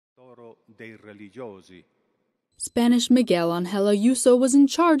Spanish Miguel Angel Ayuso was in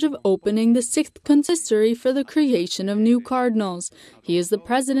charge of opening the Sixth Consistory for the creation of new cardinals. He is the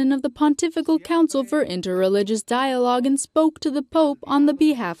president of the Pontifical Council for Interreligious Dialogue and spoke to the Pope on the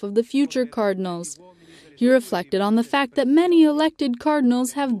behalf of the future cardinals. He reflected on the fact that many elected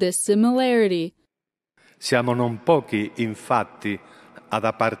cardinals have this similarity. Siamo non pochi, infatti, ad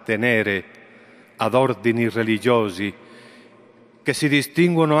appartenere ad ordini religiosi che si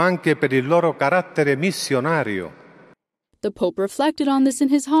distinguono anche per il loro carattere missionario. The Pope reflected on this in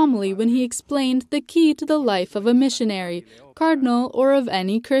his homily when he explained the key to the life of a missionary, cardinal, or of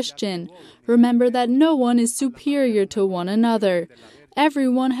any Christian. Remember that no one is superior to one another.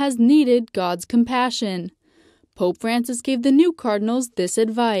 Everyone has needed God's compassion. Pope Francis gave the new cardinals this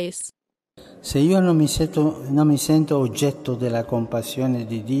advice. Se io non mi sento oggetto della compassione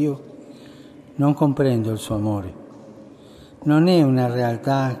di Dio, non comprendo il suo amore. Non è una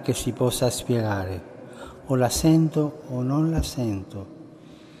realtà che si possa spiegare. O la sento o non la sento.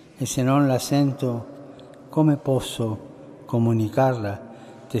 E se non la sento, come posso comunicarla,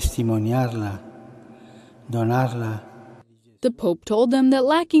 testimoniarla, donarla? The Pope told them that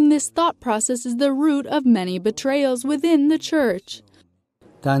lacking this thought process is the root of many betrayals within the Church.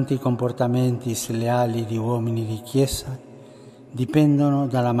 Tanti comportamenti sleali di uomini di Chiesa dipendono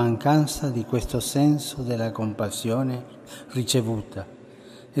dalla mancanza di questo senso della compassione ricevuta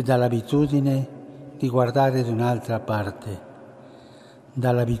e dall'abitudine di guardare da un'altra parte,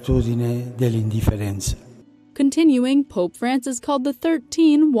 dall'abitudine dell'indifferenza. Continuing, Pope Francis called the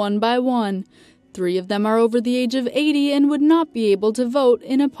 13 one by one. 3 of them are over the age of 80 and would not be able to vote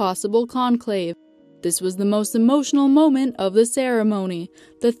in a possible conclave. This was the most emotional moment of the ceremony.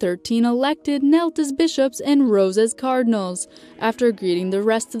 The 13 elected knelt as bishops and rose as cardinals. After greeting the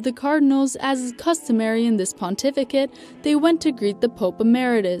rest of the cardinals, as is customary in this pontificate, they went to greet the Pope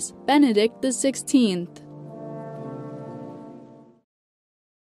Emeritus, Benedict XVI.